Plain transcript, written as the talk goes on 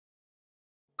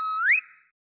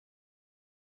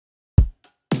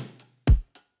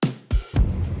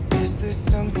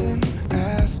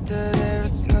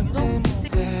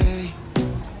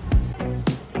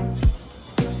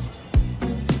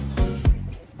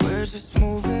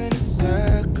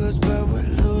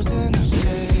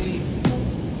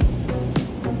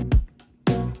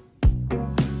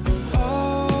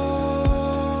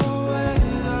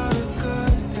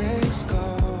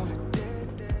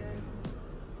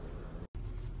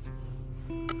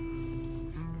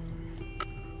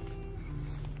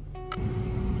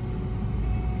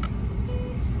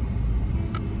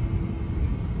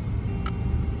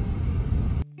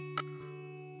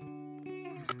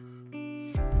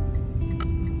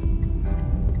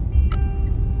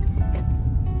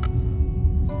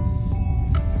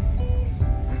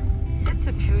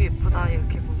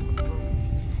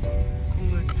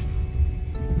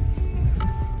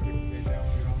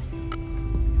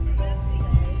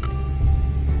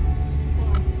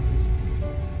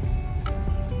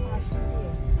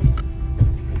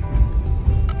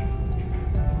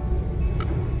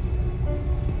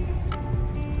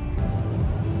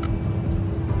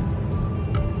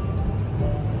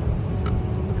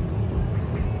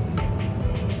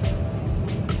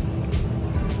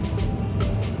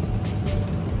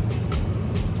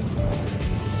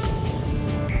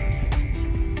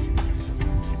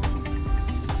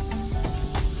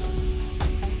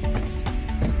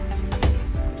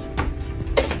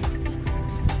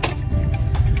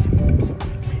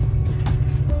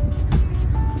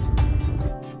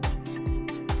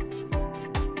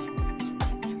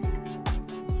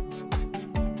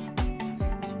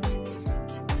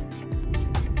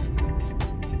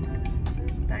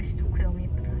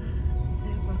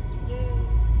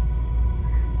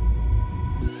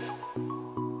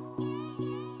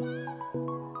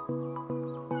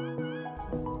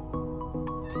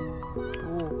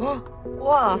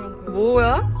와,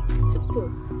 뭐야?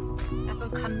 스프.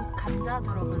 약간 감자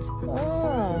들어간 스프.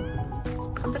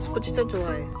 감자 스프 진짜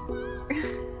좋아해.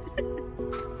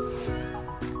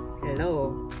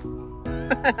 헬로.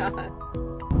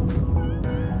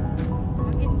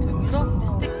 하긴 저기도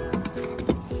비슷해.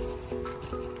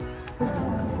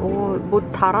 오, 뭐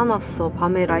달아놨어.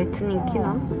 밤에 라이트닝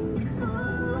키나?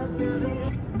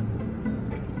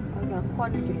 여기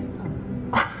아쿠아리움도 있어.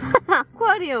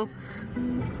 아쿠아리움.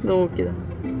 너무 웃기다.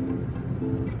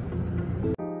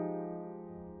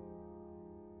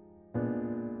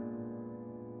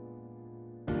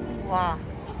 와.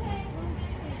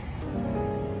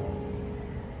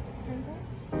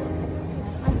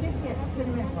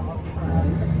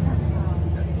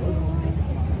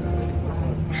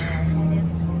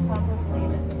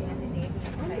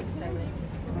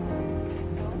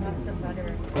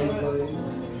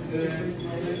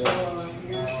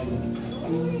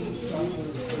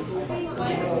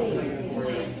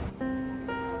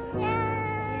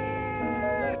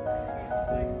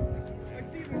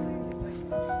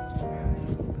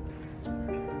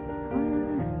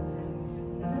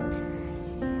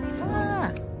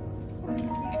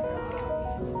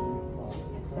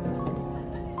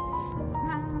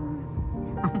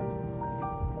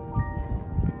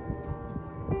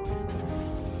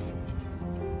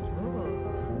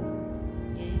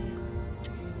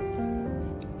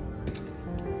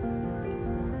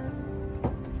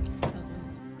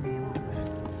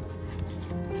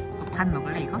 반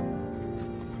먹을래 이거?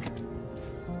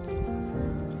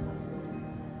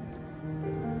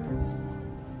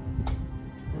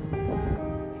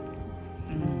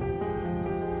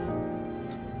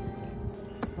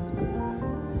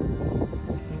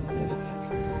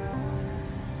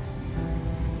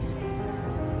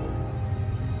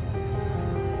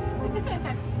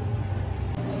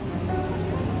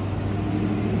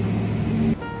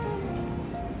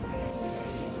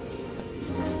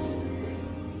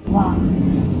 와.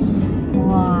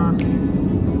 우와.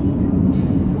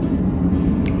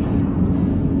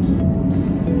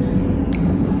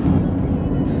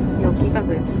 여기가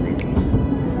더 예쁘네.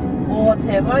 오,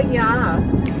 대박이야.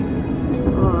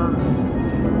 우와.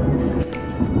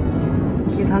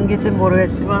 이게 담길진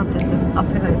모르겠지만 어쨌든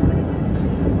앞에가 예쁘게 됐어.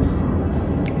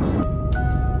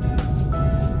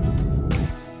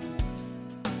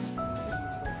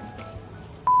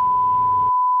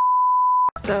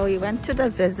 So we went to the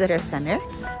visitor center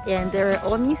and they were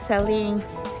only selling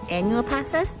annual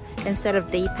passes instead of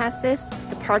day passes.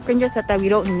 The park ranger said that we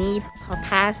don't need a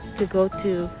pass to go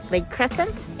to Lake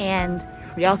Crescent and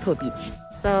Rialto Beach.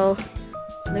 So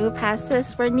no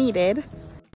passes were needed.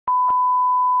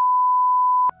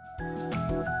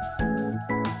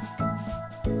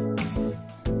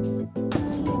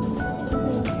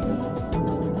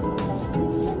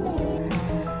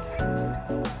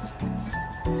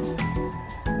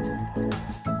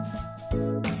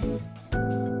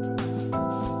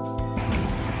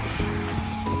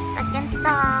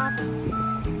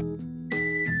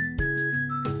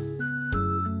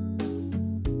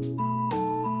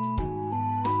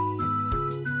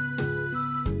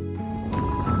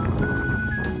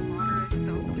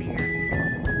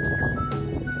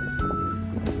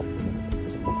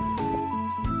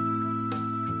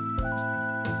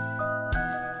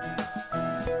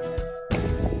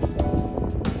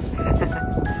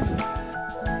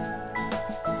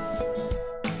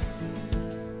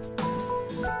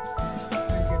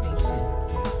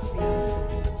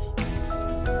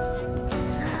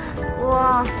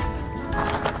 우와.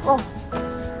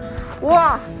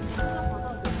 우와.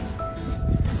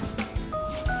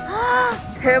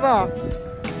 대박.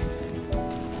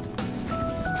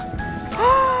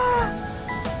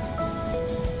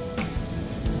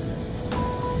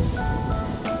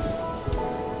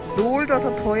 노을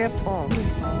져서 더 예뻐.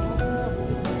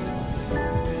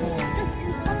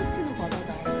 파도 치는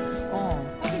바다다.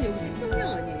 하긴 여기 태평양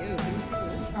아니에요? 여기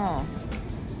있지요?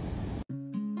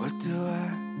 What do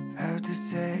I have to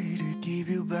say to keep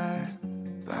you by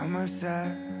my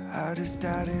side? How to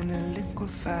start in a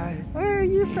liquefied. Where are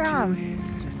you from? Here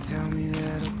to tell me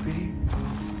that I'll be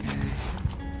okay.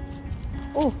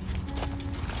 오.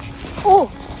 오.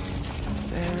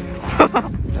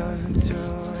 Loving two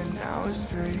and now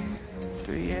it's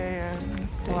 3 a.m.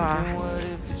 Wow. Thinking what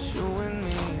if it's you and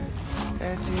me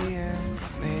at the end?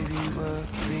 Maybe we'll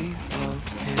be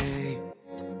okay.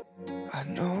 I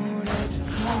know that you're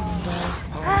coming back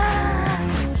home.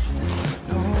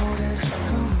 Know that you're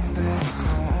coming back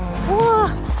home. 우와.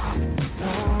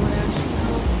 Know that you're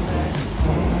coming back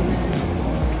home in the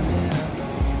morning. I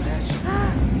know that you're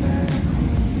coming back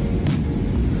home.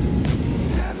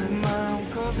 Having my own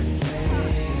conversations.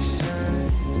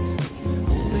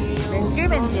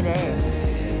 맨질맨질해.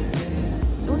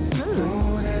 So smooth.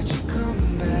 Know that you're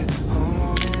coming back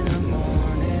home in the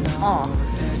morning. I know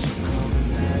that you're coming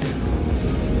back home.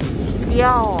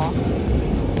 귀여워.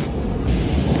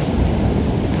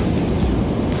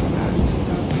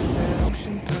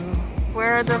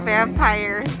 Where are the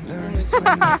vampires? Learn to swim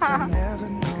like I never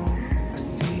know. I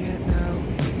see it now.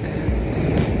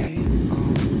 Everything will be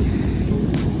okay.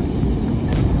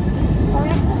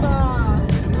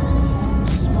 No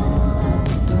small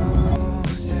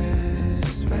doses.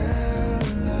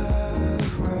 Smell of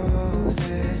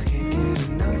roses. Can't get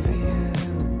enough of you.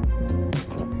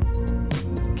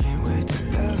 Can't wait to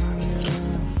love you.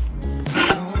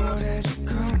 Know that you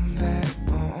come back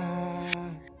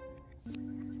home.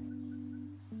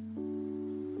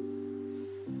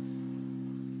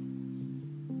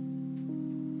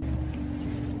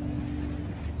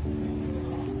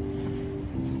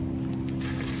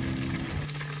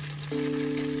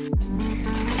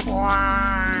 와.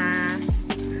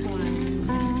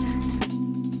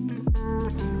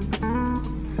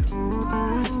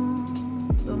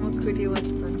 너무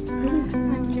그리웠던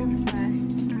삼겹살.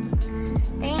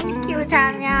 땡큐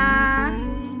자냐.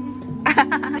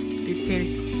 리필.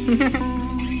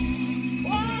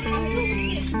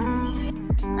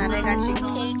 나래가 준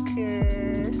케이크.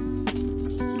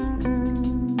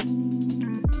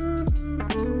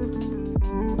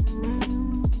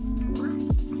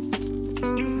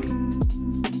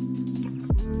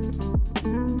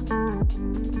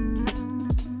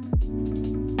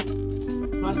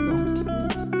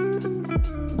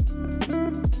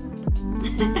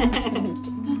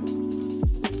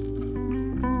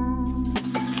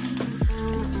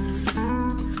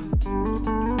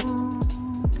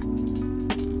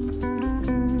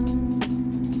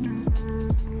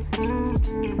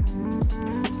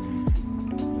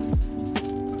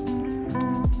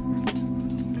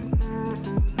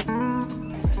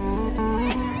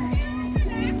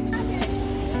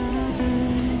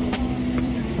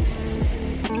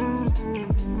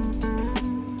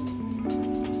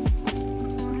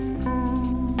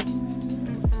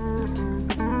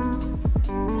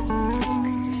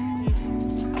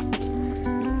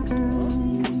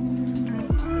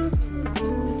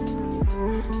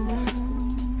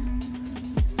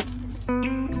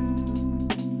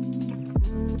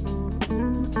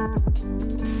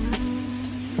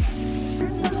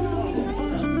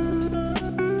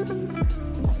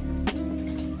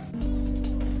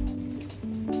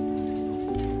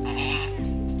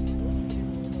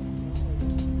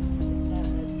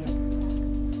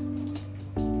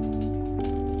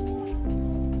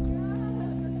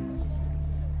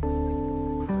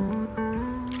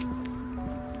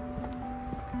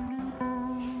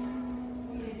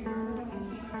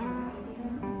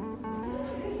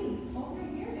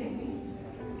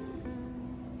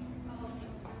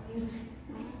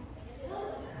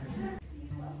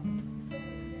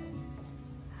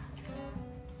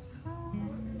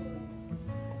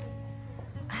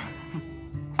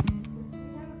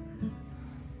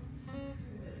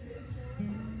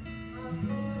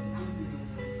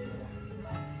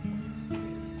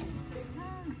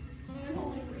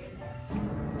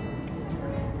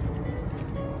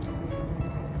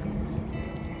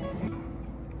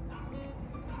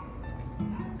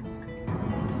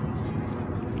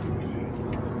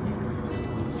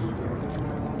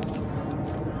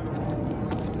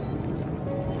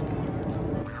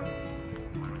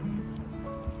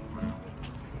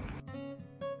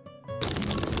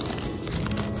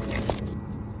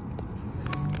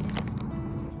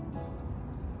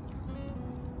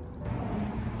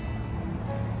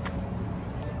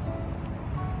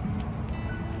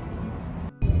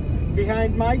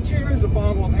 Behind my chair is a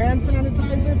bottle of hand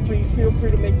sanitizer. Please feel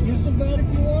free to make use of that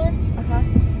if you want.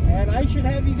 And I should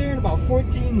have you there in about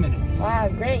 14 minutes. Wow,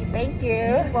 great. Thank you.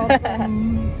 You're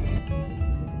welcome.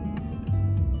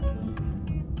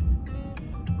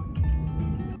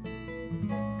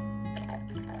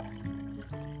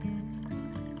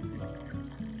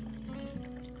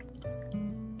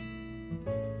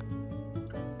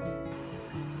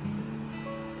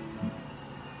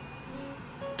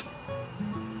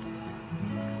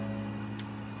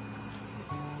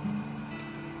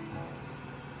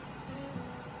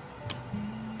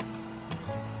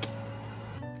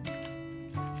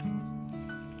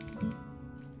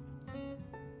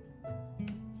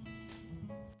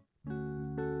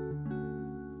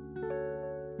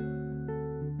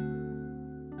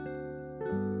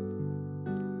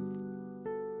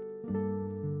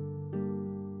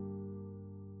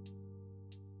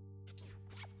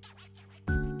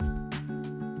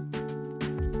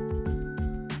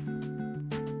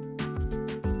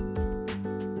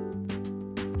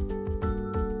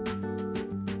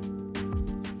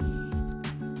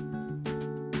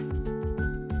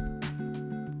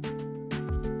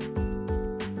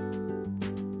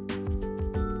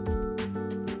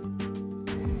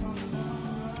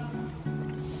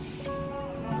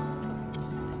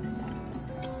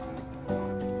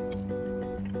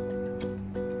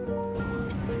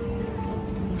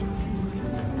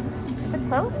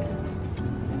 Closed?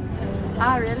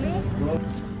 Ah, really?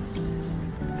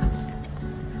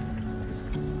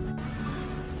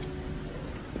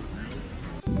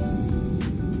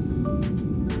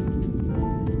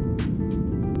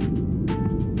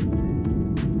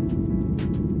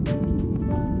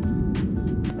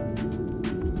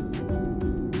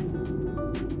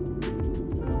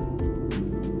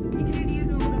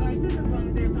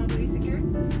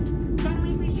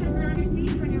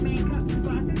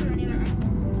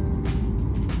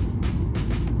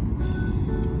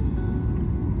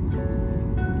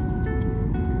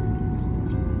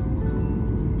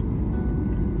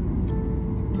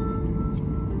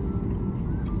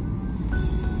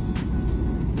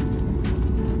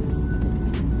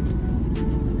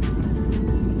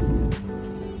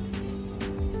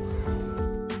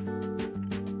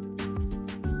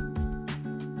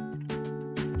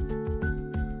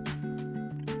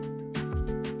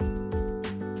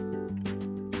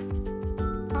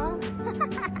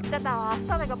 나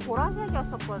왔어. 내가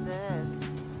보라색이었었거든.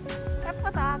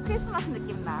 예쁘다. 크리스마스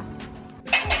느낌 나.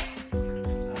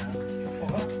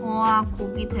 우와,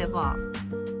 고기 대박.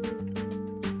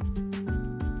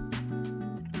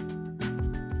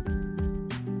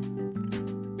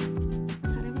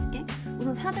 잘해볼게.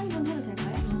 우선 4등분 해도 될까요?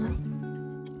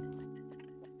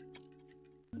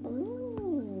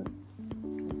 오,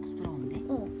 부드러운데?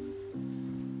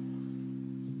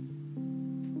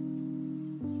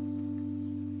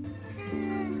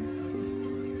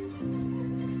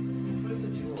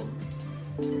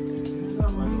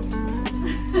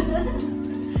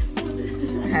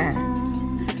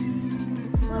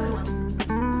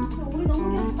 우리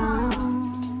너무 귀엽다.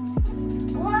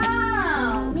 와,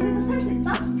 우리도 탈 수 있다?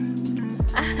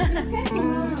 이렇게?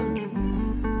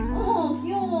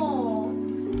 귀여워.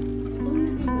 너무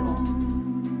느낌 들어.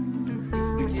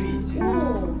 느낌이 있지? 오.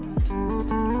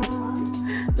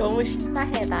 너무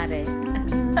신나해, 나를.